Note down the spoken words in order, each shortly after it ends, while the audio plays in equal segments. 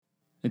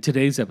In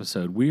today's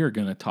episode, we are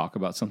going to talk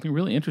about something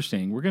really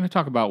interesting. We're going to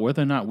talk about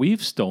whether or not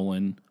we've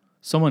stolen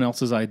someone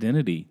else's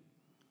identity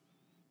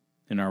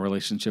in our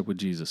relationship with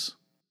Jesus.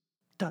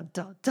 Dun,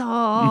 dun,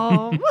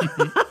 dun.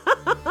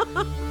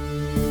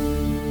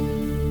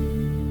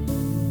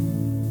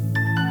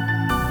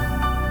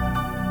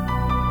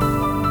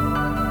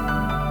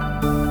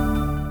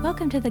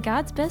 Welcome to the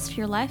God's Best for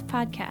Your Life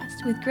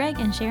podcast with Greg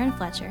and Sharon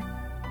Fletcher.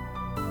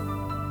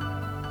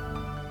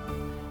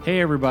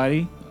 Hey,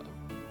 everybody.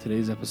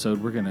 Today's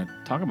episode, we're going to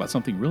talk about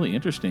something really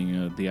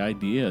interesting, the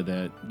idea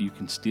that you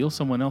can steal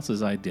someone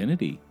else's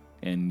identity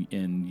and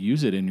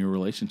use it in your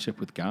relationship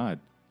with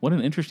God. What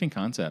an interesting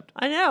concept.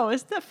 I know.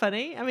 Isn't that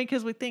funny? I mean,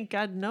 because we think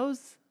God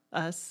knows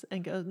us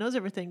and knows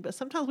everything, but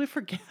sometimes we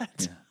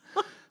forget.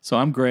 Yeah. So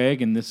I'm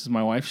Greg, and this is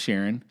my wife,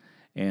 Sharon.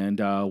 And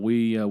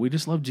we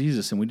just love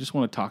Jesus, and we just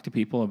want to talk to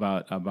people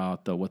about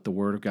what the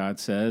Word of God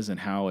says and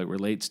how it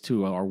relates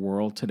to our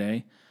world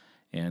today.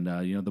 And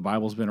the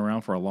Bible's been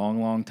around for a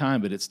long, long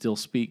time, but it still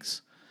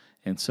speaks.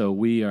 And so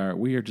we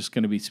are just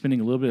going to be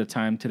spending a little bit of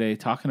time today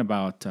talking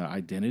about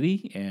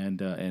identity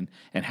and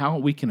how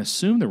we can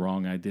assume the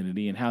wrong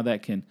identity and how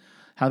that can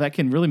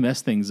really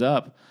mess things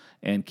up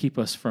and keep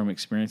us from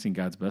experiencing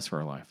God's best for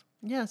our life.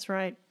 Yeah, that's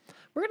right.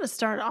 We're going to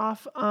start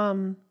off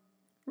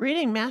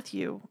reading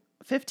Matthew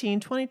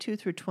 15:22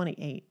 through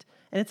 28.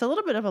 And it's a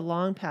little bit of a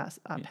long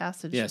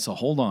passage. Yeah, so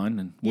hold on,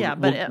 and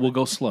we'll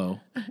go slow.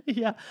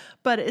 Yeah,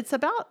 but it's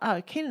about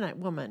a Canaanite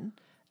woman.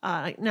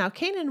 Now,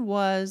 Canaan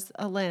was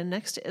a land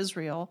next to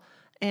Israel,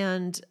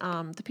 and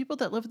the people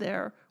that lived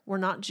there were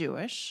not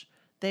Jewish.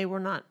 They were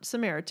not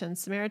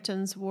Samaritans.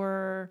 Samaritans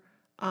were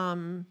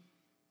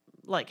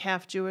like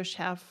half Jewish,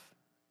 half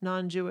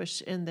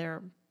non-Jewish in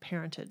their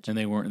parentage. And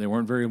they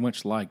weren't very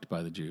much liked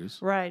by the Jews.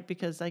 Right,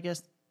 because I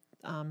guess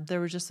there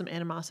was just some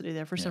animosity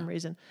there for some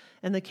reason.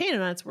 And the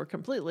Canaanites were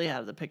completely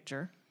out of the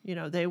picture. You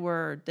know,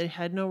 they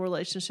had no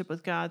relationship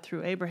with God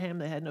through Abraham.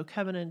 They had no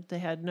covenant. They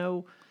had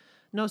no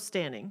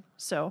standing.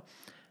 So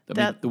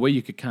the way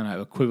you could kind of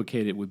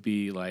equivocate it would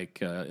be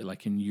like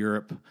in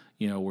Europe,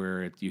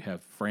 where you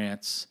have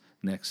France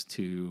next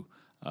to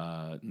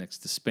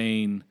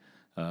Spain,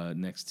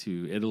 next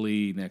to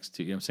Italy, next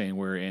to,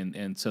 where,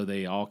 and so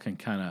they all can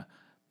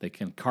they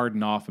can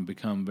cordon off and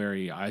become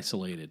very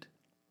isolated.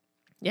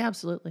 Yeah,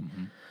 absolutely.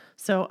 Mm-hmm.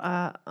 So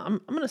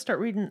I'm going to start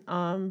reading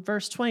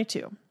verse 22.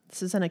 It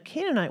says, "And a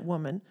Canaanite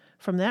woman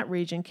from that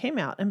region came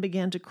out and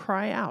began to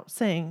cry out,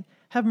 saying,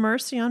 'Have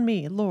mercy on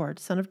me, Lord,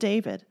 Son of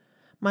David.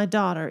 My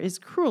daughter is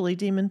cruelly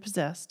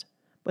demon-possessed.'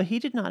 But he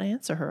did not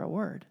answer her a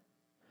word.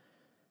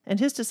 And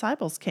his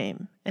disciples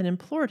came and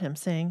implored him,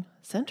 saying,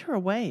 'Send her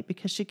away,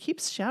 because she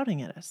keeps shouting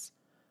at us.'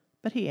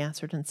 But he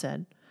answered and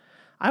said,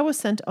 'I was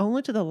sent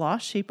only to the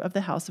lost sheep of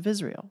the house of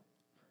Israel.'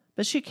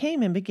 But she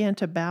came and began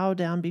to bow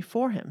down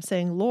before him,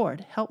 saying,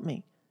 'Lord, help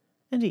me.'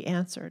 And he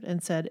answered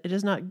and said, 'It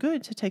is not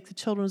good to take the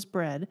children's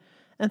bread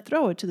and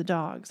throw it to the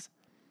dogs.'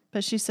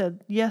 But she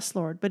said, 'Yes,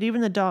 Lord, but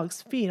even the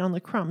dogs feed on the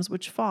crumbs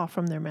which fall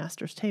from their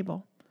master's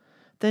table.'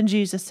 Then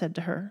Jesus said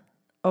to her,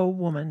 'O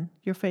woman,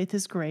 your faith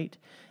is great.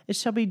 It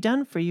shall be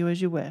done for you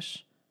as you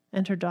wish.'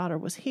 And her daughter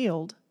was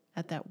healed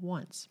at that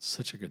once."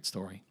 Such a good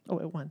story. Oh,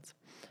 at once.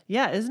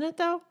 Yeah, isn't it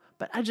though?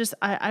 But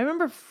I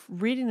remember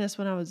reading this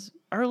when I was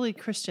early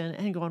Christian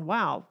and going,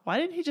 wow, why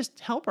didn't he just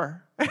help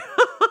her?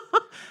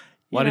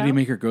 Why did he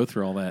make her go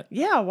through all that?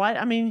 Yeah, why?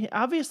 I mean,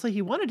 obviously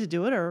he wanted to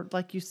do it, or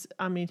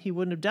he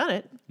wouldn't have done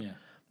it. Yeah.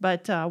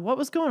 But what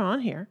was going on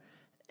here?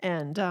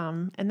 And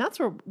that's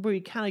where we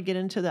kind of get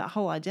into that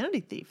whole identity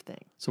thief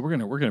thing. So we're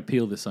gonna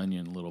peel this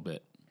onion a little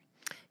bit.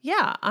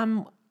 Yeah,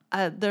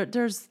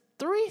 there's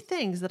three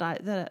things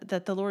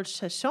that the Lord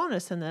has shown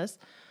us in this,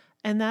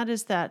 and that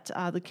is that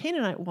the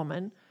Canaanite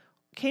woman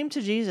came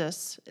to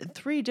Jesus in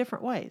three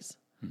different ways.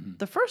 Mm-hmm.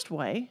 The first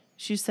way,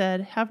 she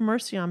said, "Have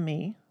mercy on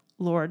me,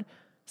 Lord,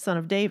 Son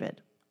of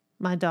David.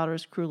 My daughter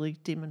is cruelly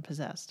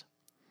demon-possessed."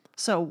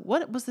 So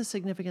what was the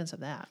significance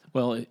of that?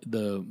 Well,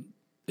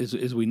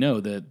 as we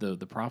know, that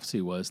the prophecy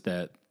was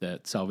that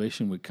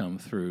salvation would come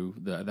through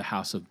the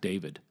house of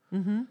David.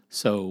 Mm-hmm.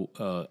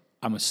 So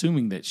I'm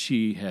assuming that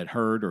she had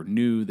heard or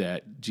knew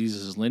that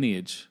Jesus'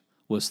 lineage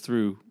was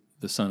through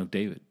the son of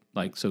David,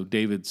 so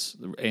David's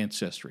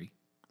ancestry.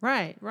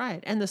 Right.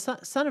 And the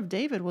son of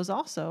David was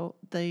also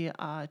the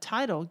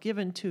title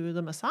given to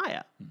the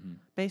Messiah,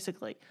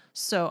 basically,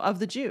 so of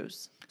the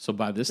Jews. So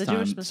by this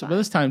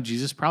time,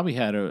 Jesus probably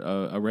had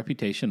a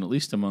reputation, at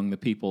least among the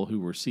people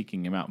who were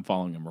seeking him out and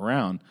following him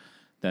around,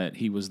 that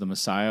he was the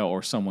Messiah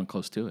or someone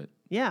close to it.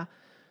 Yeah.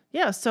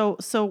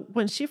 So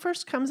when she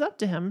first comes up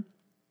to him,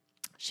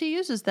 she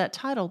uses that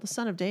title, the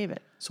Son of David.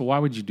 So why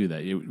would you do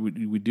that?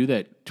 Would we do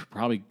that to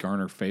probably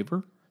garner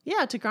favor?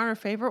 Yeah, to garner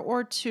favor,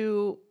 or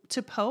to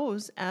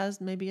pose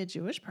as maybe a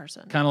Jewish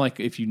person. Kind of like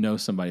if you know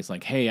somebody, it's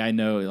like, hey, I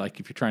know. Like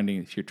if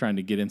you're trying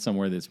to get in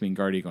somewhere that's being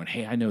guarded, you're going,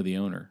 hey, I know the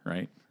owner,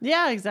 right?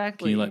 Yeah,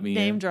 exactly. Can you let me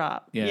name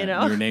drop?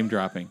 Yeah, you're name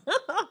dropping.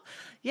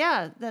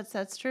 Yeah,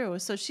 that's true.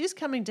 So she's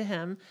coming to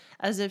him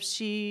as if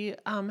she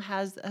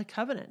has a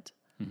covenant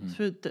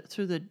through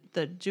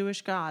the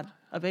Jewish God.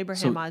 of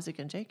Abraham, So- Isaac,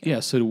 and Jacob. Yeah,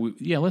 so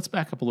let's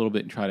back up a little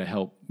bit and try to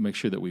help make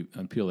sure that we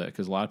unpeel that,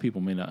 because a lot of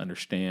people may not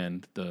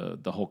understand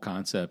the whole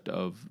concept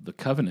of the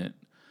covenant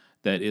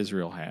that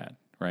Israel had,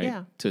 right?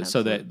 Yeah,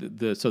 so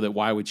that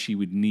why would she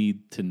would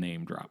need to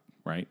name drop,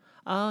 right?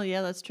 Oh,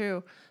 yeah, that's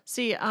true.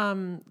 See,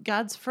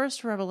 God's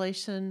first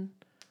revelation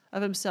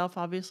of himself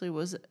obviously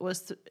was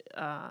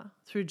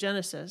through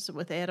Genesis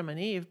with Adam and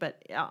Eve,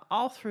 but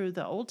all through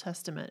the Old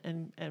Testament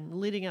and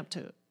leading up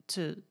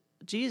to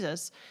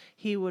Jesus,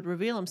 he would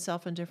reveal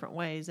himself in different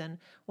ways. And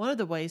one of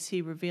the ways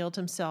he revealed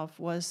himself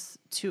was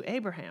to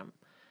Abraham.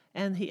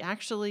 And he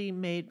actually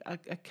made a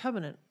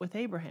covenant with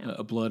Abraham.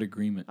 A blood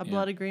agreement. A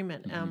blood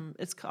agreement.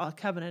 It's called a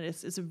covenant.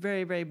 It's a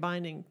very, very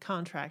binding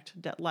contract,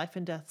 life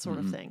and death sort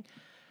of thing,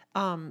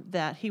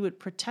 that he would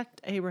protect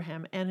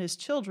Abraham and his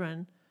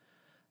children.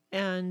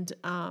 And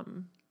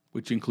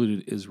which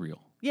included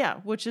Israel. yeah,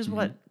 which is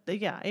what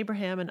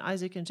Abraham and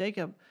Isaac and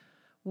Jacob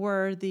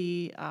were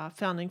the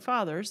founding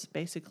fathers,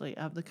 basically,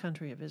 of the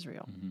country of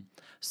Israel.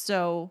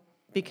 So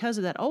because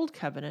of that old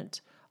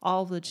covenant,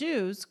 all the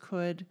Jews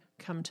could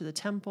come to the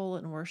temple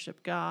and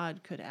worship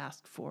God, could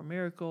ask for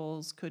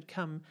miracles, could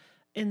come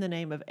in the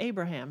name of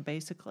Abraham,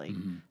 basically.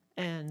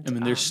 And I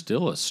mean, there's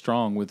still a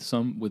strong with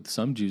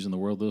some Jews in the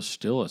world. There's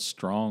still a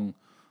strong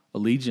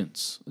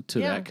allegiance to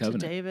that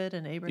covenant, to David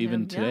and Abraham.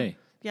 even today.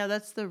 Yeah,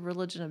 that's the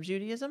religion of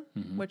Judaism,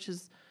 which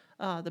is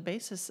the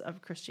basis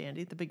of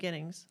Christianity, the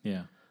beginnings.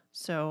 Yeah.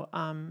 So,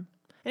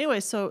 anyway,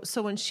 so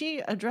when she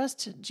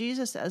addressed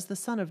Jesus as the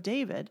son of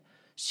David,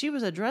 she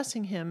was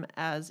addressing him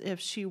as if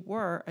she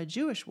were a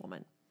Jewish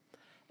woman,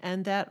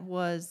 and that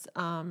was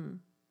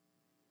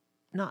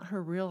not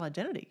her real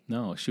identity.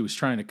 No, she was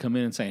trying to come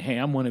in and say, "Hey,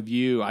 I'm one of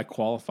you. I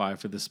qualify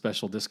for this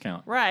special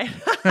discount." Right.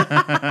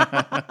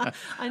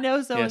 I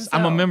know so. Yes, and so.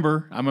 I'm a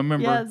member.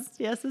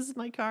 Yes, this is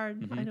my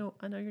card. I know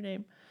your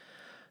name.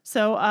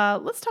 So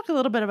let's talk a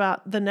little bit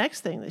about the next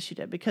thing that she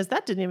did, because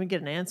that didn't even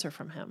get an answer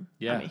from him.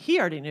 Yeah. I mean, he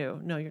already knew.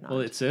 No, you're not. Well,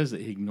 it says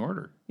that he ignored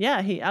her.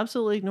 Yeah, he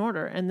absolutely ignored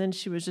her, and then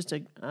she was just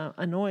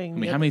annoying. I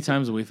mean, how many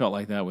times have we felt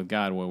like that with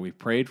God, where we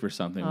prayed for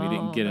something, we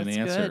didn't get an that's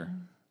answer. Good.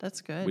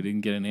 That's good. We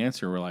didn't get an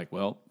answer. We're like,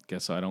 well,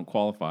 guess I don't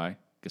qualify.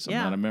 Guess I'm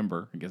not a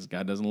member. I guess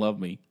God doesn't love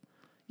me.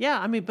 Yeah,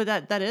 I mean, but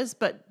that is.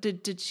 But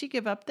did she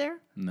give up there?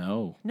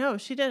 No. No,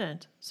 she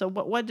didn't. So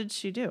what did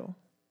she do?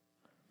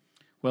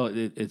 Well,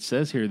 it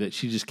says here that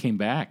she just came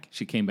back.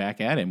 She came back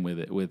at him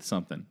with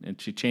something,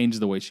 and she changed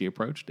the way she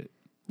approached it.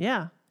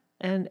 Yeah,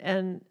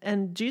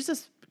 and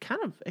Jesus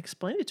kind of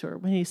explained it to her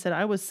when he said,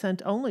 "I was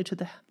sent only to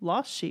the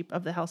lost sheep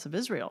of the house of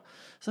Israel."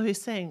 So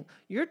he's saying,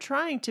 "You're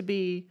trying to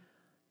be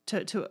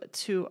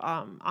to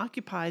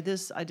occupy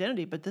this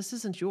identity, but this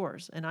isn't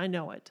yours, and I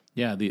know it."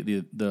 Yeah,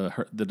 the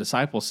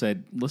disciples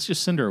said, "Let's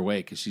just send her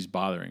away because she's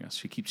bothering us.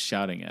 She keeps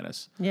shouting at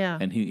us." Yeah,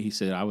 and he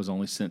said, "I was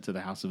only sent to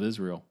the house of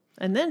Israel."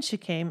 And then she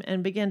came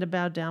and began to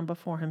bow down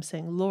before him,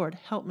 saying, "Lord,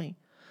 help me."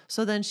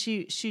 So then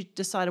she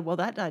decided, well,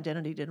 that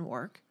identity didn't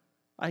work.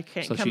 I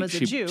can't come as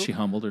a Jew. She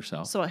humbled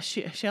herself. So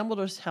she humbled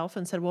herself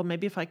and said, well,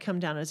 maybe if I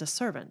come down as a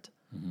servant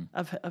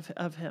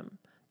of him,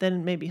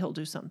 then maybe he'll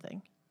do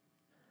something.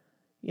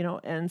 You know,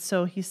 and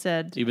so he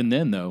said, even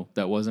then, though,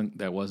 that wasn't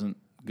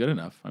good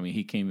enough. I mean,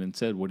 he came and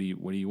said, "What do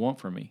you want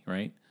from me?"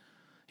 Right?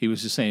 He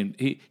was just saying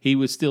he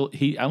was still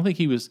I don't think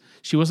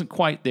she wasn't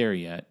quite there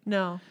yet.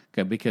 No.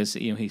 Okay, because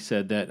he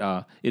said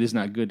that it is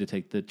not good to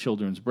take the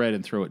children's bread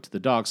and throw it to the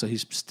dogs. So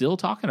he's still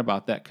talking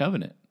about that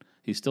covenant.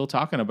 He's still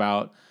talking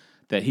about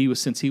that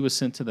since he was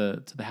sent to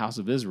the house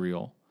of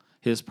Israel,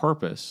 his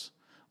purpose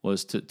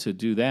was to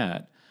do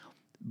that.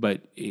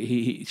 But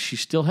she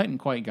still hadn't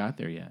quite got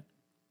there yet.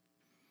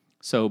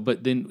 So,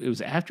 but then it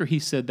was after he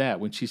said that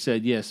when she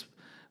said, "Yes,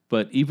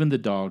 but even the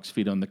dogs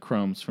feed on the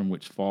crumbs from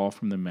which fall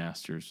from the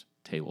master's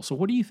table." So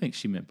what do you think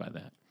she meant by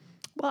that?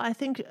 Well, I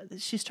think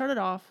she started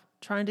off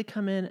trying to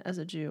come in as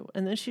a Jew,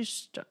 and then she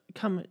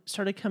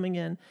started coming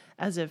in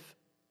as if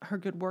her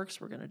good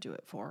works were going to do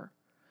it for her.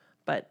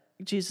 But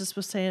Jesus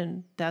was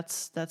saying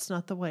that's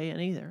not the way in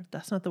either.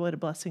 That's not the way to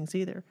blessings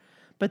either.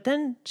 But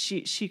then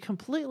she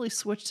completely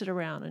switched it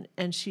around,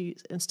 and she,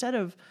 instead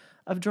of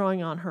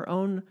drawing on her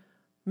own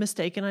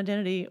mistaken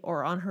identity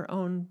or on her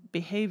own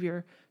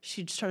behavior,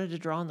 she started to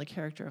draw on the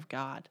character of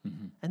God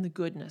and the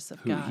goodness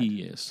of God.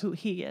 Who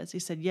he is. He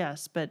said,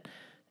 yes,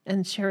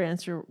 and her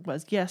answer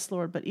was, yes,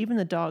 Lord, but even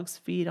the dogs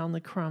feed on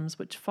the crumbs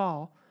which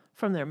fall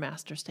from their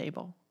master's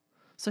table.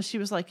 So she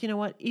was like, you know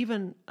what,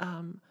 even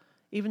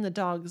the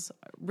dogs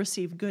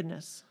receive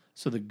goodness.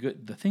 So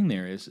the thing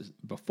there is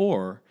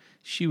before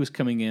she was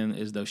coming in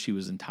as though she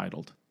was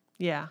entitled.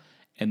 Yeah.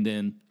 And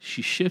then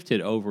she shifted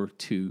over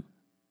to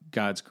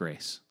God's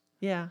grace.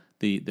 Yeah.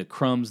 The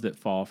crumbs that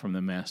fall from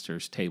the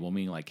master's table,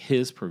 meaning like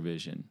his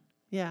provision.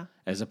 Yeah.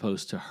 As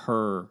opposed to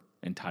her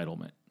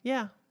entitlement.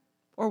 Yeah.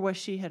 Or what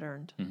she had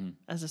earned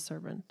as a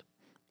servant.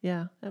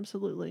 Yeah,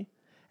 absolutely.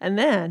 And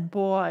then,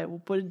 boy,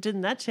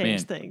 didn't that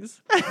change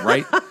things?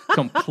 Right?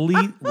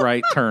 Complete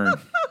right turn.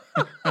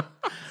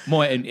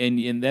 Boy,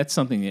 and that's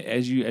something that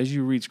as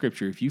you read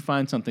Scripture, if you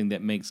find something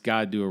that makes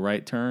God do a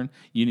right turn,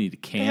 you need to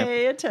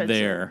camp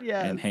there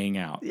and hang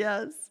out.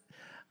 Yes.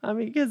 I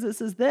mean, because it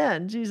says,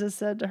 then Jesus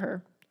said to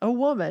her, "O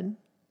woman,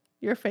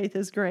 your faith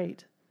is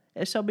great.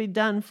 It shall be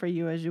done for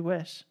you as you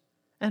wish."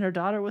 And her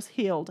daughter was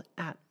healed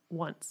at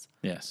once.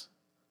 Yes.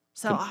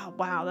 So,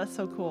 wow, that's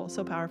so cool,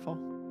 so powerful.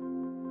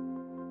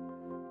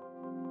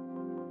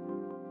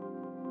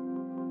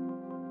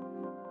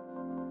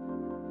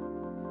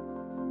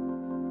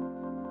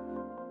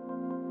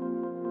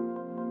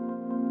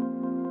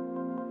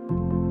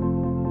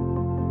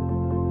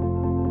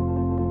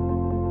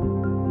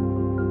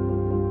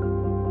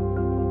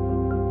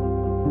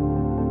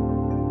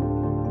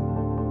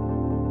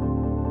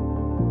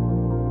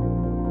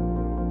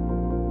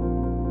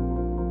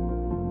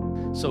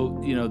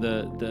 So, you know,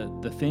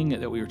 the thing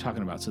that we were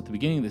talking about, so at the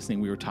beginning of this thing,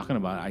 we were talking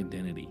about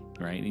identity,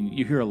 right? And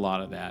you hear a lot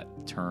of that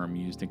term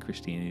used in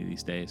Christianity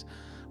these days.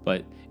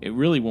 But it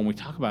really, when we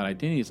talk about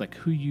identity, it's like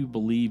who you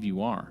believe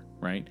you are,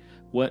 right?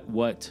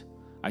 What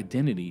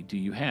identity do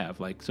you have?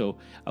 Like, so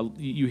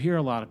you hear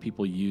a lot of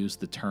people use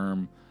the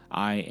term,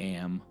 I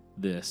am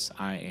this,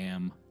 I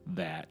am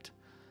that.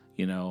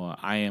 You know,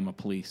 I am a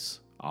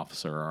police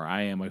officer, or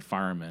I am a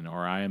fireman,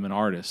 or I am an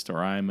artist, or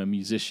I am a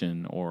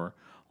musician, or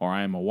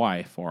I am a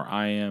wife, or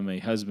I am a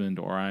husband,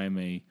 or I am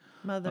a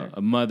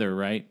mother,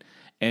 right?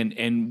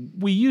 And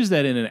we use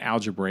that in an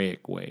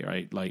algebraic way,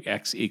 right? Like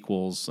X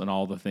equals and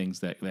all the things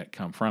that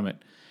come from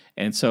it.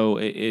 And so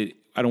I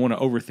don't want to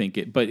overthink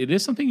it, but it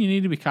is something you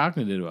need to be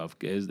cognitive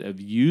of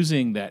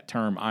using that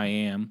term I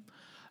am,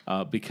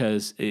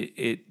 because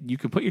you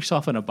can put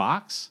yourself in a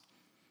box.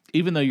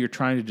 Even though you're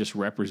trying to just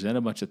represent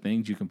a bunch of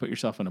things, you can put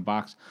yourself in a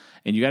box,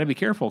 and you got to be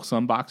careful.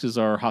 Some boxes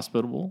are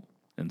hospitable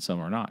and some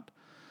are not.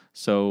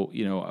 So,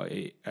 you know,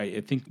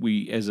 I think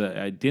we, as an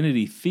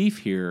identity thief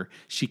here,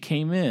 she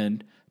came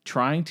in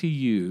trying to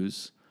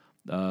use,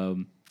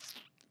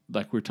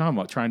 like we were talking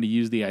about, trying to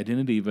use the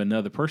identity of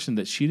another person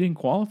that she didn't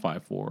qualify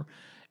for,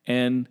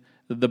 and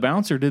the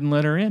bouncer didn't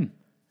let her in.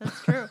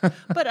 That's true.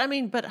 But I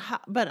mean,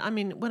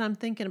 when I'm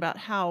thinking about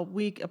how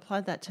we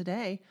apply that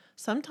today,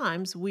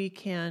 sometimes we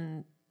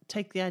can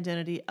take the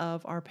identity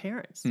of our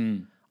parents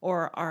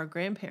or our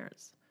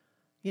grandparents.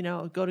 You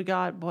know, go to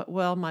God,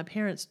 well, my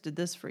parents did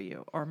this for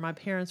you, or my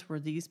parents were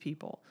these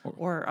people,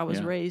 or I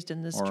was raised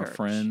in this or church. Or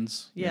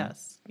friends.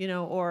 Yes. Yeah. You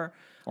know, or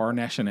our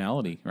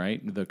nationality, right?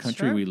 The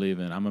country we live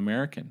in. I'm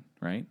American,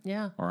 right?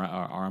 Yeah. Or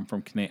I'm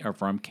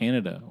from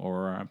Canada,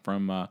 or I'm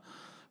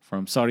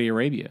from Saudi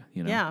Arabia,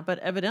 you know? Yeah, but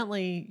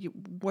evidently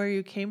where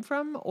you came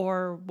from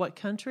or what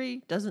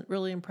country doesn't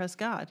really impress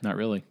God. Not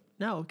really.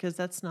 No, because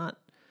it's not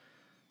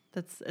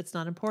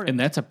important. And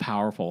that's a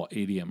powerful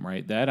idiom,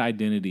 right? That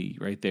identity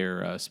right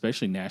there,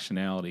 especially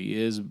nationality,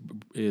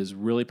 is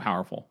really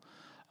powerful.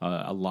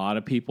 A lot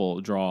of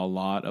people draw a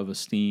lot of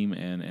esteem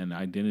and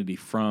identity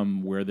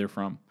from where they're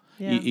from.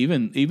 Yeah.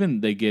 Even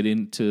they get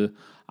into,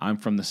 I'm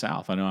from the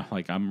South. I know,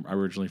 like, I'm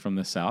originally from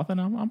the South, and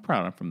I'm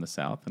proud I'm from the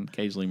South, and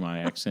occasionally my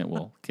accent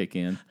will kick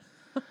in.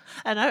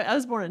 And I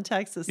was born in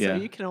Texas, so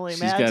you can only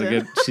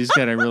imagine. She's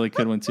got a really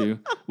good one too.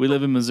 We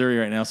live in Missouri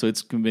right now, so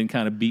it's been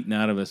kind of beaten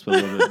out of us a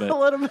little bit. But a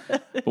little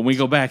bit. When we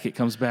go back, it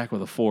comes back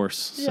with a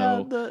force.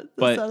 Yeah, the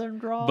Southern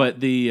drawl. But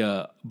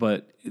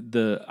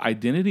the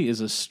identity is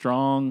a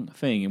strong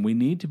thing, and we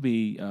need to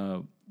be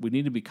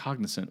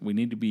cognizant. We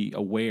need to be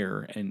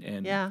aware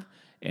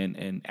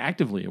and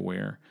actively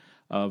aware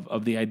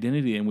of the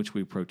identity in which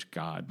we approach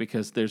God,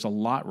 because there's a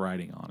lot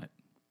riding on it.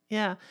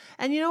 Yeah.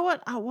 And you know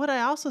what? What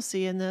I also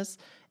see in this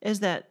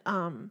is that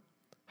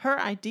her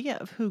idea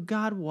of who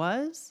God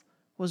was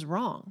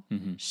wrong.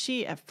 Mm-hmm.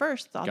 She at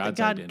first thought that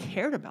God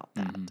cared about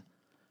that. Mm-hmm.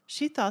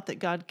 She thought that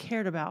God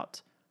cared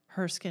about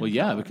her skin color. Well,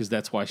 yeah, because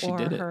that's why she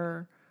did it.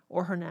 Or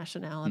her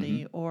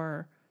nationality,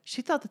 or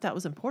she thought that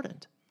was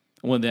important.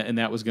 Well,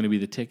 that was going to be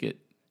the ticket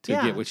to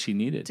get what she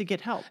needed. To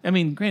get help. I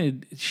mean,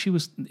 granted,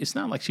 it's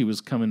not like she was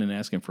coming and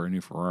asking for a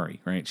new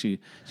Ferrari, right? She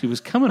was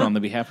coming on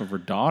the behalf of her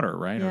daughter,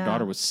 right? Her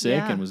daughter was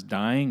sick and was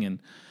dying, and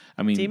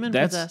I mean,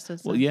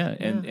 demon-possessed.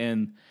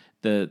 And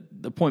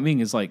the point being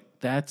is, like,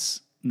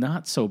 that's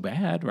not so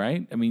bad,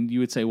 right? I mean, you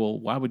would say, well,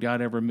 why would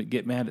God ever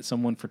get mad at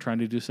someone for trying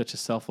to do such a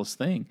selfless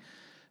thing?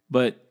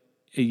 But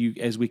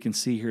as we can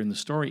see here in the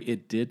story,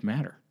 it did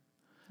matter.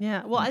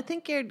 Yeah. Well, I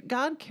think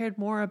God cared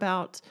more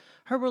about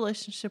her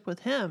relationship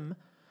with him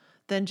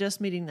than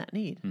just meeting that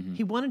need. Mm-hmm.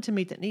 He wanted to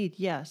meet that need,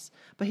 yes,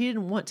 but he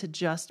didn't want to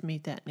just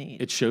meet that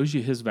need. It shows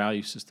you his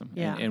value system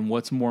and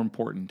what's more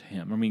important to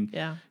him. I mean,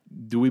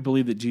 do we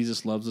believe that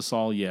Jesus loves us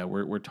all? Yeah,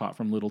 we're taught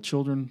from little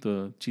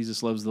children.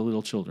 Jesus loves the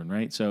little children,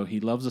 right? So he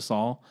loves us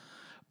all.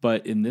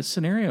 But in this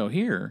scenario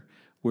here,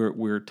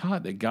 we're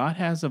taught that God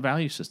has a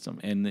value system,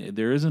 and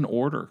there is an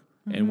order,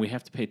 and we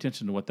have to pay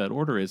attention to what that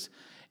order is,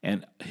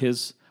 and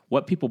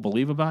what people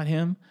believe about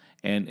him.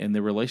 And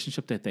the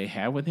relationship that they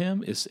have with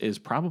him is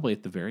probably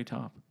at the very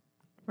top.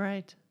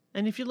 Right.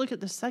 And if you look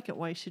at the second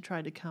way she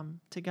tried to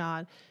come to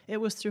God, it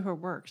was through her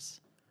works.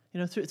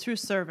 through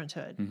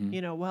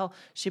servanthood. Well,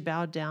 she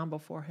bowed down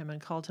before him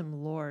and called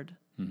him Lord.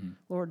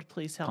 Lord,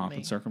 please help Pomp me.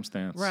 and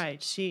circumstance.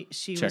 Right. She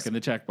Checking the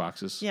check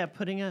boxes. Yeah,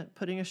 putting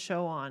a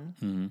show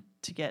on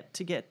to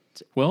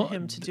get Well,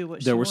 him to do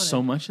what there she was wanted.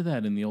 so much of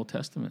that in the Old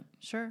Testament.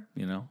 Sure.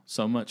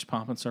 So much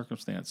pomp and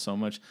circumstance, so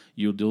much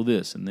you'll do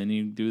this, and then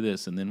you do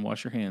this, and then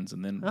wash your hands,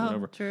 and then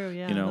whatever. True,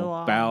 yeah. You the know,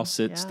 law, bow,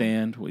 sit, yeah.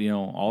 stand,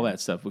 all that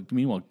stuff. But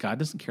meanwhile, God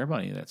doesn't care about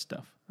any of that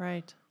stuff.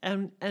 Right.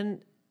 And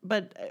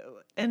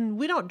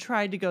we don't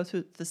try to go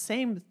through the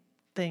same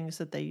things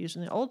that they use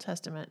in the Old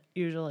Testament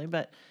usually,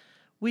 but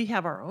we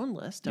have our own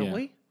list, don't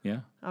we?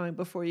 Yeah. I mean,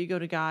 before you go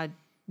to God,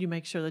 you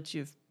make sure that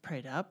you've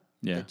prayed up,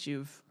 Yeah. that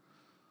you've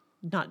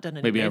not done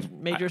any Maybe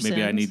major sins.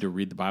 maybe I need to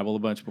read the Bible a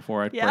bunch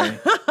before I Yeah.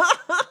 pray.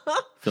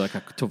 Feel like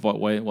that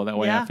way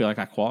Yeah. I feel like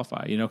I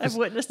qualify. I've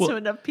witnessed to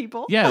enough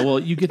people. Yeah, well,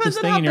 you get Depends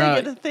this on thing and you're how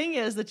out. big the thing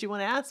is that you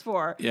want to ask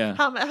for. Yeah.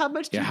 How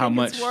much do you think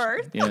it's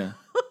worth? Yeah.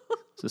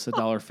 Is this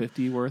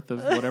 $1.50 worth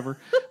of whatever?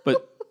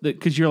 But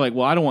because you're like,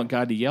 well, I don't want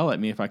God to yell at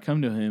me if I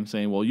come to Him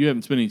saying, well, you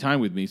haven't spent any time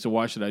with me, so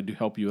why should I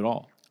help you at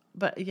all?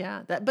 But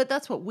yeah, but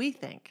that's what we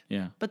think.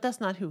 Yeah. But that's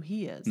not who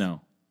He is.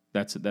 No,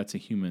 that's a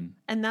human.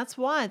 And that's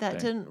why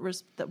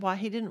why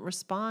He didn't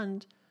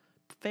respond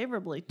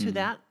favorably to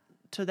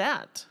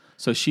that.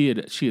 So she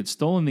had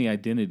stolen the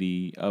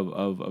identity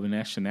of a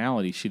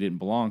nationality she didn't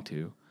belong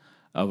to,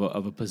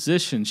 of a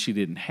position she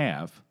didn't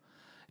have,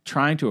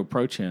 trying to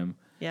approach Him.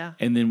 Yeah.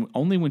 And then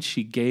only when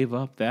she gave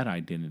up that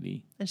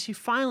identity. And she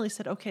finally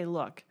said, "Okay,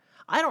 look,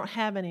 I don't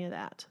have any of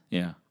that.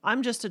 Yeah.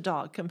 I'm just a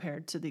dog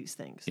compared to these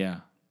things. Yeah.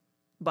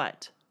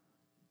 But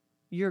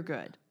you're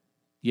good."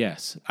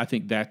 Yes, I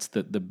think that's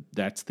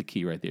the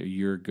key right there.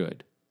 You're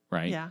good,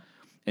 right? Yeah.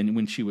 And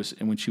when she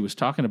was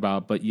talking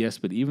about, but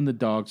even the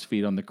dogs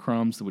feed on the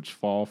crumbs which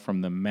fall from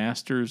the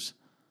master's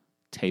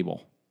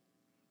table.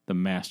 The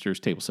master's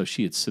table. So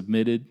she had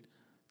submitted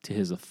to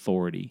his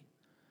authority,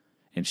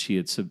 and she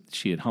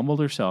had humbled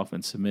herself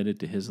and submitted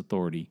to his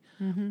authority.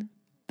 Mm-hmm.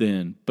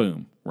 Then,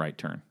 boom, right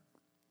turn.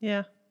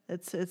 Yeah,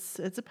 it's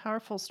a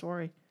powerful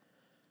story.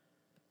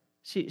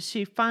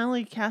 She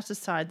finally cast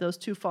aside those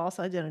two false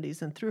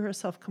identities and threw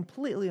herself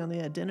completely on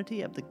the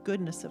identity of the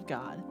goodness of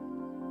God.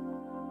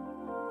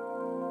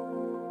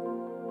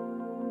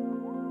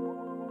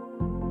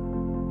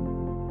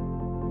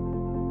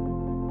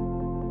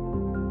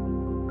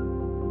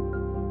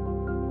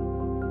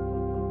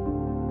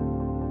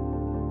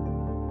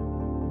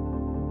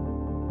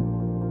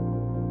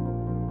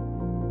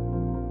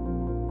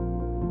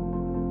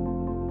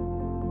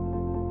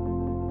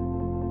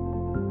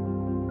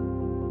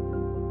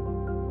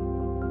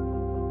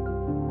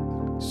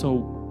 So,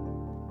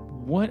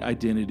 what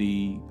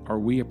identity are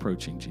we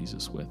approaching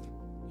Jesus with?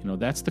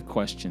 That's the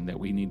question that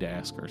we need to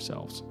ask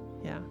ourselves.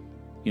 Yeah.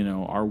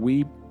 Are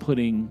we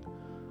putting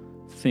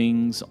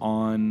things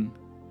on,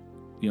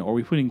 are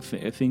we putting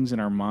things in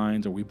our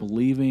minds? Are we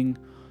believing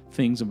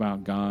things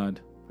about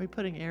God? Are we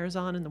putting airs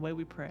on in the way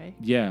we pray?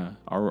 Yeah.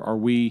 Are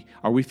we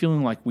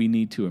feeling like we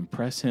need to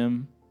impress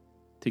Him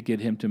to get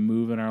Him to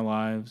move in our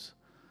lives?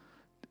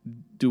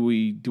 Do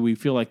we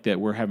feel like that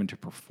we're having to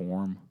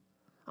perform?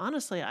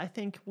 Honestly, I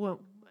think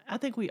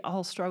we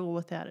all struggle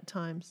with that at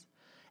times.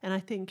 And I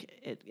think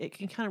it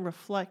can kind of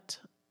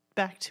reflect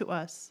back to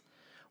us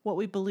what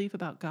we believe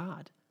about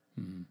God.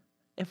 Mm-hmm.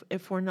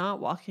 If we're not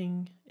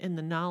walking in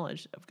the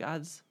knowledge of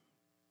God's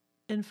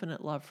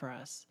infinite love for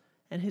us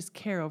and His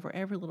care over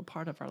every little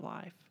part of our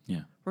life,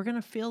 we're going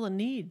to feel the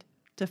need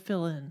to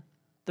fill in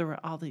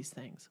all these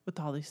things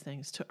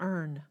to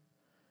earn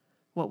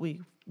what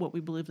we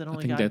believe that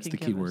only God can give us. I think that's the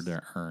key word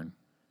there, earn,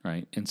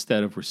 right?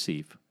 Instead of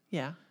receive.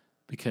 Yeah.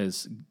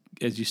 Because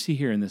as you see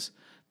here in this,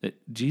 that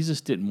Jesus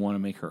didn't want to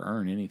make her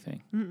earn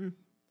anything. Mm-mm.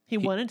 He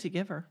wanted to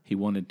give her. He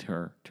wanted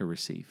her to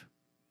receive.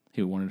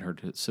 He wanted her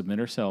to submit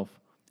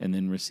herself and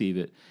then receive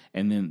it.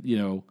 And then,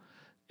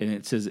 and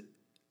it says,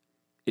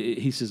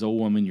 He says, "O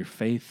woman, your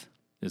faith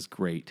is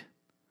great.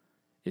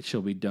 It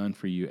shall be done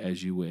for you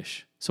as you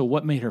wish." So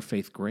what made her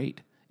faith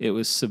great? It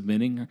was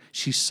submitting her.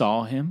 She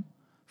saw Him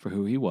for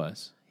who He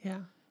was.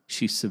 Yeah.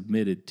 She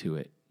submitted to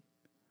it.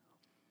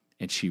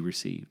 And she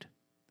received.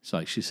 So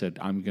like she said,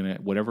 I'm going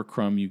to, whatever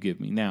crumb you give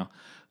me. Now,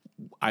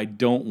 I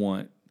don't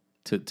want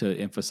to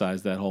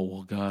emphasize that whole,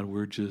 well, God,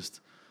 we're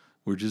just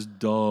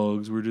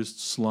dogs, we're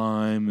just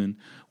slime, and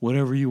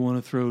whatever you want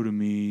to throw to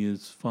me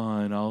is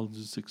fine, I'll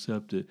just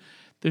accept it.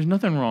 There's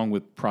nothing wrong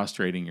with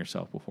prostrating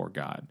yourself before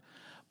God,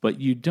 but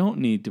you don't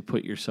need to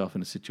put yourself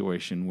in a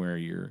situation where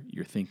you're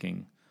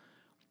thinking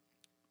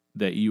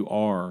that you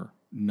are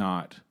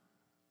not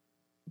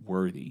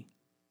worthy.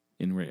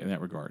 In that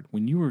regard,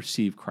 when you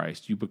receive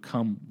Christ, you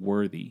become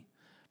worthy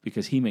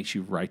because He makes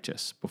you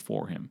righteous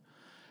before Him.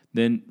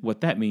 Then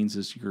what that means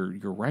is your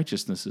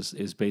righteousness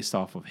is based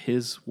off of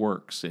His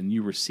works, and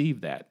you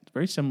receive that. It's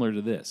very similar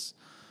to this.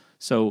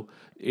 So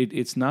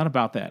it's not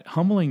about that.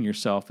 Humbling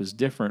yourself is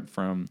different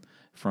from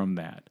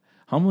that.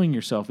 Humbling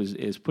yourself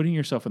is putting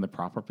yourself in the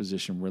proper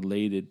position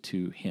related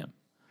to Him.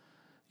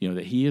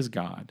 That He is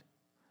God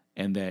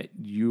and that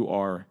you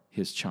are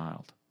His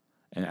child.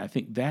 And I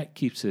think that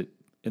keeps it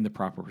in the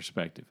proper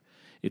perspective.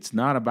 it's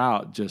not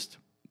about just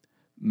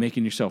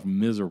making yourself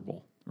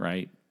miserable,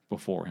 right,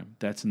 before him.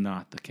 That's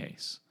not the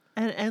case.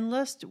 And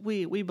lest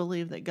we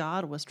believe that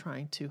God was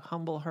trying to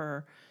humble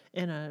her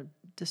in a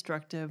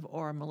destructive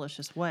or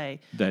malicious way.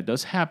 That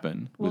does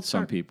happen with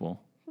some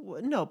people.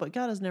 No, but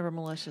God is never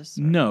malicious.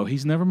 No,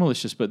 he's never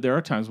malicious, but there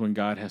are times when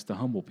God has to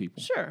humble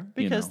people. Sure,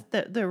 because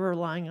they're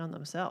relying on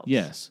themselves.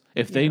 Yes,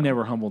 if they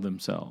never humble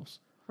themselves.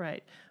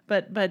 Right.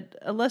 But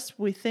unless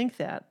we think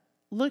that,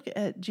 look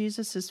at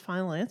Jesus'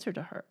 final answer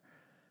to her.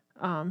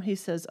 He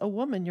says, "Oh,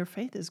 woman, your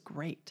faith is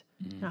great."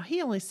 Now,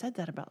 he only said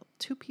that about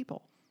two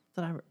people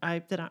that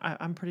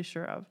I'm pretty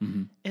sure of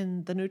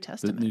in the New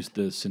Testament.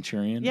 The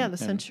centurion? Yeah, the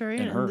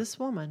centurion and this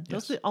woman. Yes.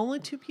 Those are the only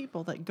two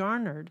people that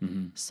garnered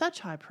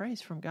such high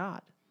praise from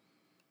God.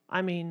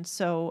 I mean,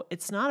 so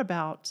it's not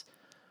about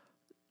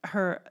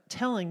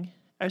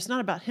it's not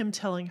about him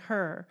telling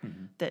her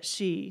that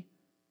she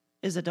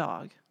is a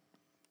dog.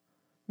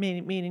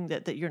 Meaning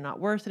that you're not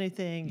worth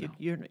anything,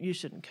 you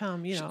shouldn't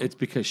come, It's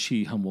because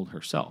she humbled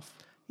herself.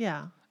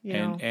 Yeah.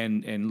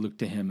 And looked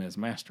to him as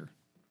master.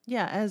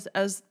 Yeah,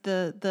 as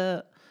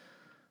the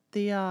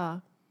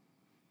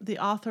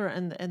author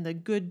and the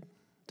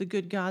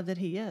good God that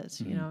he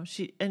is,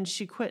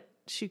 she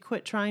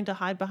quit trying to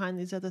hide behind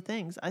these other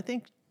things. I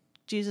think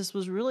Jesus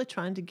was really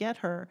trying to get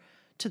her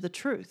to the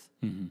truth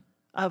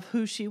of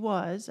who she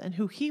was and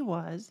who he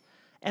was,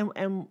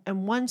 and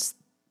once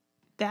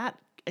that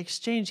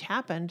exchange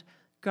happened,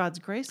 God's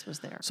grace was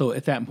there. So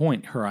at that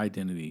point, her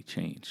identity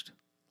changed.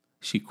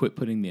 She quit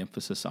putting the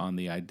emphasis on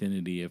the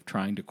identity of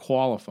trying to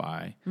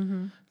qualify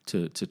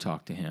to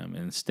talk to him.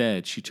 And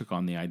instead, she took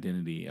on the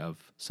identity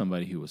of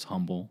somebody who was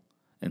humble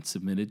and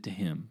submitted to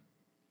him.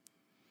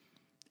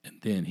 And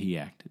then he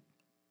acted.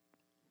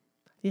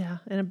 Yeah,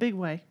 in a big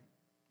way.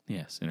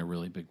 Yes, in a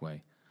really big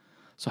way.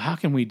 So how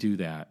can we do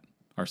that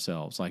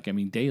ourselves?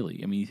 Daily.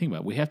 You think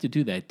about it. We have to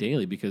do that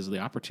daily because of the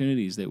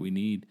opportunities that we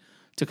need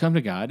to come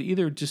to God,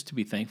 either just to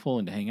be thankful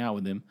and to hang out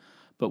with him,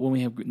 but when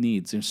we have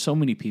needs. There's so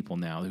many people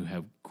now who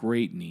have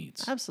great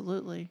needs.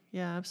 Absolutely.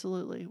 Yeah,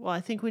 absolutely. Well,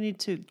 I think we need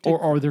to...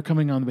 Or they're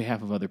coming on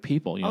behalf of other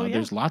people.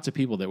 There's lots of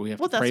people that we have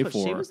to pray for. Well, that's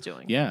what she was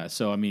doing. Yeah,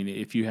 so,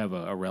 if you have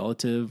a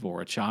relative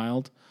or a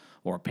child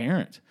or a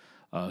parent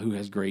who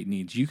has great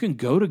needs, you can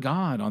go to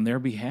God on their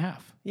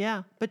behalf.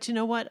 Yeah, but you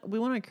know what? We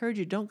want to encourage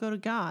you, don't go to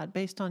God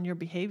based on your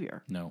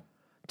behavior. No.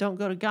 Don't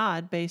go to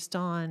God based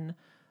on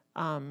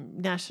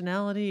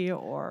nationality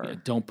or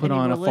don't put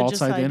on a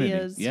false identity.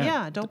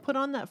 Don't put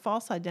on that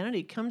false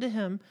identity. Come to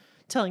him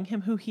telling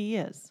him who he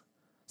is.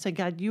 Say,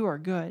 God, you are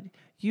good.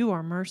 You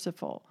are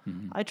merciful.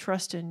 I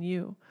trust in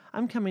you.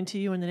 I'm coming to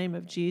you in the name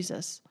of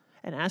Jesus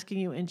and asking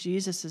you in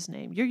Jesus'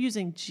 name. You're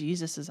using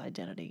Jesus'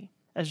 identity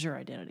as your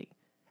identity.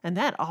 And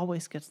that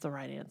always gets the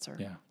right answer.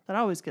 Yeah. That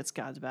always gets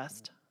God's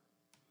best.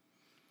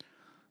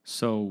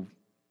 So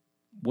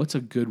what's a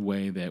good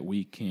way that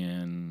we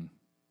can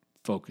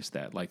focus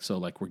that? Like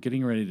we're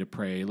getting ready to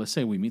pray. Let's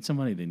say we meet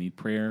somebody, they need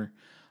prayer.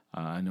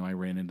 I know I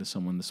ran into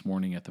someone this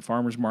morning at the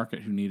farmer's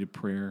market who needed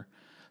prayer.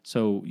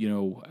 So,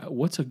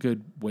 what's a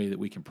good way that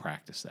we can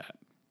practice that?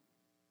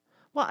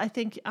 Well, I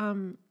think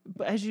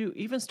as you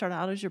even start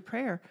out as your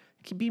prayer,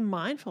 be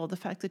mindful of the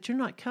fact that you're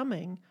not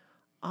coming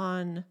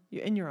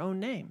in your own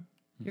name.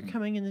 You're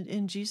coming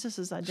in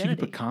Jesus' identity. So you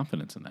put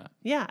confidence in that.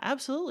 Yeah,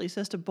 absolutely. It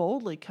says to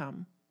boldly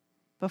come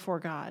before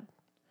God,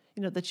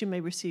 that you may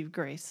receive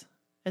grace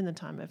in the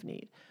time of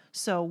need.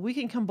 So we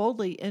can come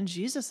boldly in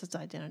Jesus'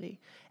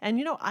 identity.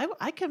 And,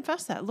 I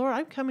confess that. Lord,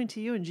 I'm coming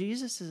to you in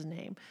Jesus'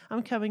 name.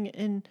 I'm coming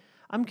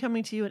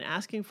to you and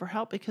asking for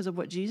help because of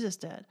what Jesus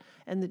did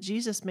and that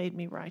Jesus made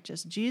me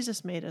righteous.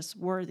 Jesus made us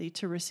worthy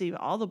to receive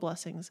all the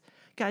blessings.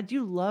 God,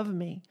 you love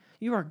me.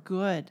 You are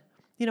good.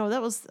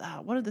 That was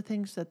one of the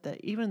things that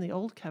even in the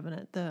Old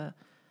Covenant, the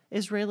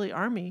Israeli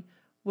army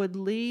would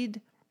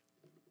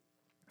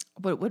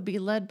be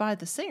led by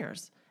the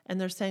singers. And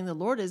they're saying the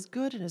Lord is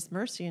good and his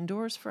mercy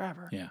endures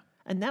forever. Yeah.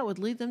 And that would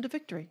lead them to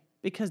victory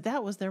because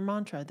that was their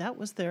mantra. That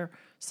was their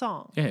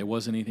song. Yeah, it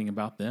wasn't anything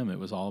about them. It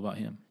was all about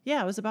him.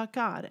 Yeah, it was about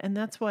God. And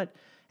that's what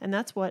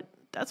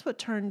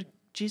turned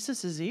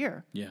Jesus'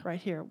 ear right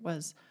here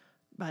was,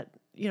 but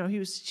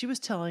she was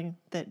telling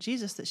that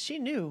Jesus that she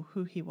knew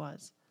who he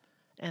was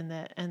and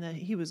that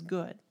he was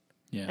good.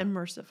 Yeah. And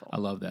merciful. I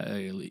love that.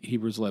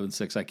 Hebrews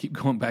 11:6. I keep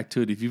going back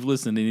to it. If you've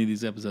listened to any of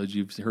these episodes,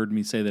 you've heard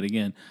me say that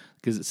again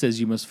because it says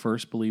you must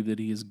first believe that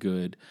he is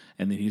good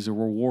and that he's a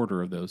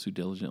rewarder of those who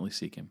diligently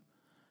seek him.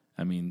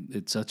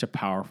 It's such a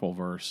powerful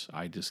verse.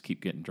 I just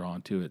keep getting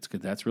drawn to it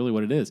because that's really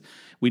what it is.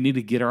 We need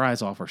to get our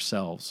eyes off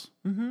ourselves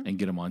and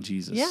get them on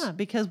Jesus. Yeah,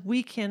 because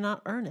we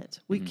cannot earn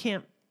it. We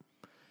can't.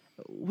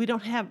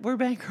 We're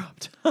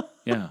bankrupt.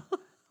 Yeah.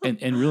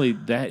 And really,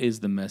 that is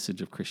the message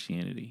of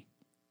Christianity.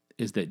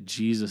 Is that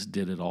Jesus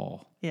did it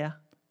all. Yeah.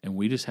 And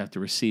we just have to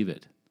receive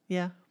it.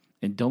 Yeah.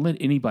 And don't let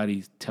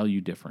anybody tell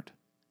you different.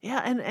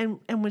 Yeah, and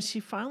when she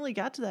finally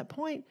got to that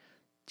point,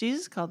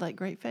 Jesus called that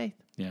great faith.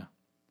 Yeah.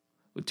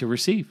 To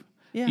receive.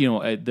 Yeah.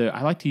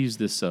 I like to use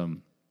this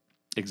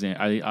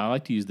example. I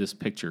like to use this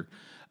picture.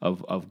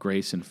 of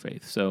grace and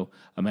faith. So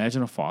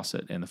imagine a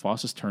faucet, and the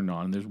faucet's turned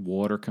on, and there's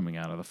water coming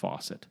out of the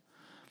faucet.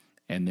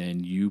 And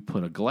then you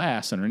put a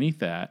glass underneath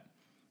that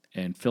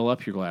and fill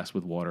up your glass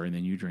with water, and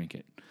then you drink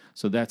it.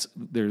 So that's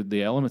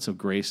the elements of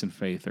grace and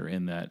faith are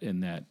in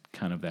that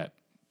kind of that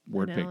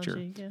word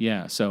Analogy, picture.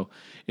 yeah. So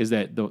is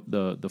that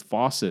the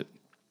faucet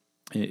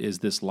is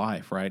this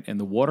life, right? And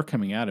the water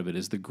coming out of it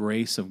is the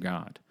grace of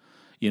God.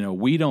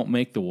 We don't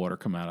make the water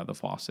come out of the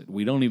faucet.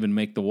 We don't even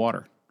make the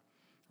water,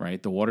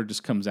 right? The water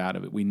just comes out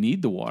of it. We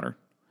need the water.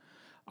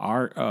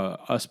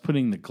 Us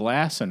putting the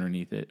glass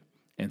underneath it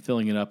and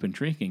filling it up and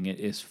drinking it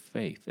is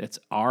faith. It's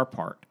our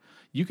part.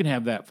 You can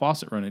have that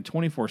faucet running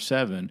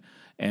 24/7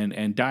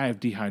 and die of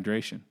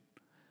dehydration.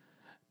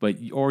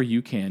 Or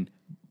you can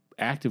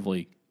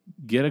actively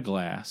get a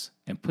glass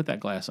and put that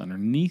glass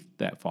underneath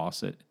that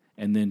faucet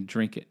and then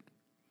drink it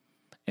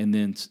and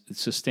then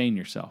sustain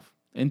yourself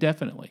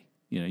indefinitely.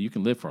 You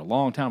can live for a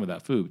long time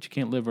without food, but you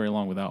can't live very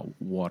long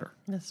without water.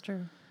 That's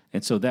true.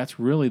 And so that's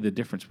really the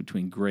difference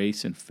between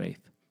grace and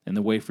faith and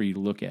the way for you to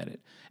look at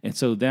it. And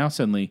so now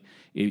suddenly,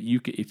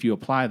 if you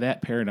apply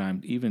that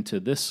paradigm even to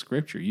this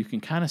scripture, you can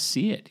kind of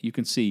see it. You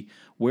can see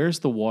where's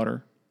the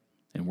water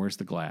and where's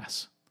the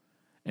glass.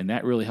 And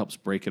that really helps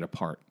break it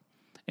apart.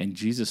 And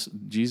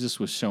Jesus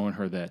was showing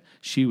her that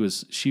she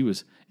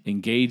was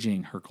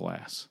engaging her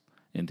glass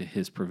into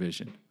his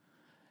provision.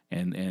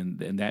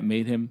 And that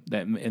made him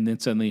that, and then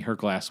suddenly her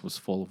glass was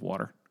full of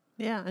water.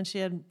 Yeah, and she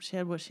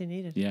had what she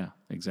needed. Yeah,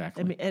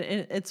 exactly. I mean,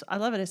 and I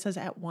love it. It says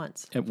at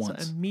once. At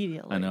once. So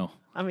immediately. I know.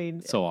 I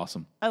mean, So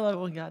awesome. I love it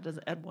when God does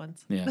it at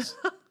once. Yes.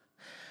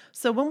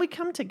 So when we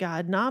come to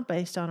God, not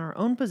based on our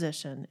own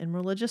position in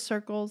religious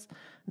circles,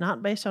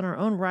 not based on our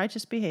own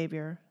righteous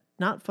behavior,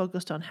 not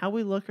focused on how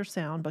we look or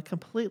sound, but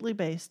completely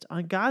based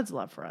on God's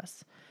love for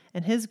us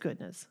and his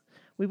goodness,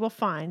 we will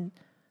find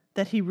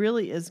that he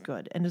really is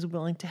good and is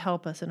willing to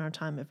help us in our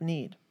time of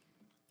need.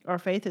 Our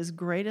faith is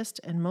greatest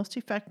and most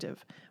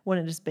effective when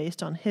it is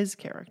based on his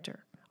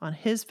character, on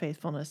his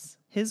faithfulness,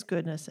 his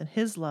goodness, and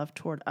his love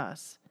toward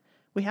us.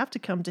 We have to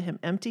come to him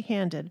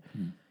empty-handed,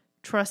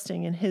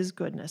 trusting in his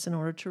goodness in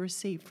order to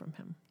receive from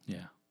him.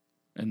 Yeah.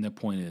 And the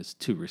point is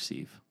to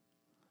receive.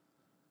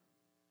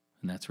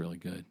 And that's really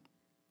good.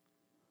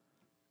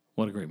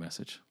 What a great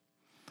message.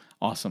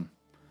 Awesome.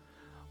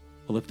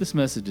 Well, if this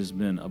message has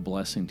been a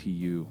blessing to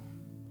you,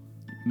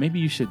 maybe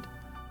you should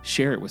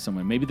share it with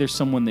someone. Maybe there's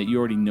someone that you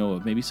already know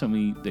of. Maybe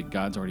somebody that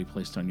God's already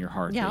placed on your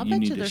heart Yeah, that I'll you bet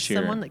need you to there's share.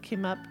 someone that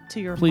came up to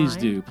your Please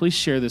mind. do. Please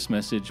share this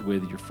message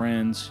with your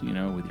friends, with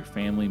your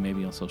family,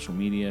 maybe on social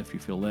media if you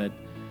feel led.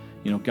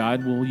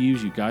 God will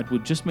use you. God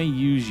may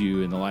use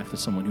you in the life of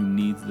someone who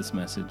needs this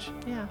message.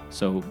 Yeah.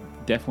 So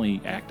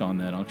definitely act on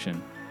that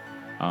unction.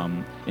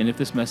 And if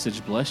this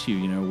message bless you,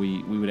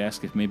 we would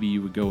ask if maybe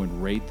you would go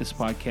and rate this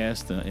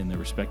podcast in the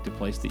respective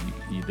place that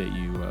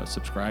you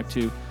subscribe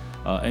to,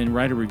 and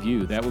write a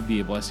review. That would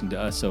be a blessing to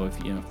us. So if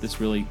this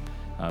really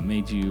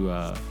made you,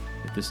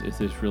 if this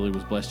really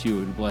was blessed you, it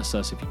would bless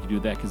us if you could do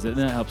that, because then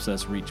that helps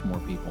us reach more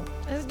people.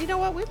 And you know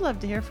what? We'd love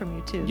to hear from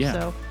you too. Yeah,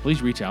 So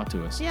please reach out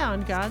to us. yeah,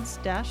 on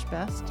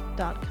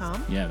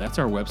gods-best.com. Yeah, that's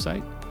our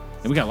website,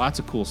 and we got lots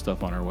of cool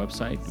stuff on our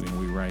website.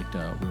 We write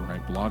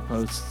blog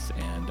posts,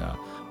 and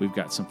we've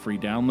got some free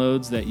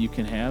downloads that you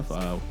can have.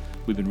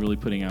 We've been really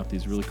putting out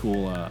these really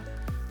cool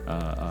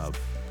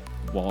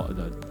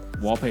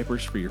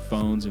wallpapers for your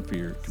phones and for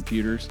your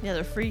computers. Yeah,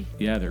 they're free.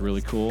 Yeah, they're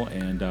really cool,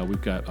 and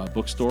we've got a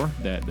bookstore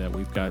that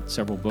we've got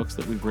several books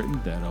that we've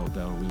written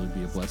that'll really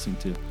be a blessing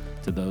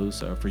to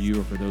those for you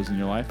or for those in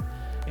your life.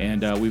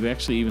 And we've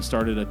actually even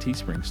started a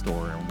Teespring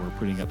store, and we're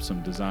putting up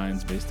some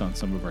designs based on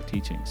some of our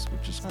teachings,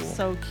 which is cool. That's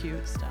so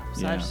cute stuff.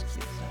 Such Yeah. cute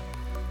stuff.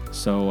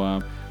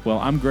 So, well,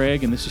 I'm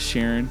Greg, and this is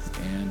Sharon,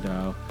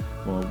 and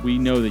we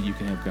know that you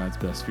can have God's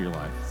best for your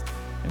life,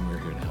 and we're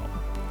here to help.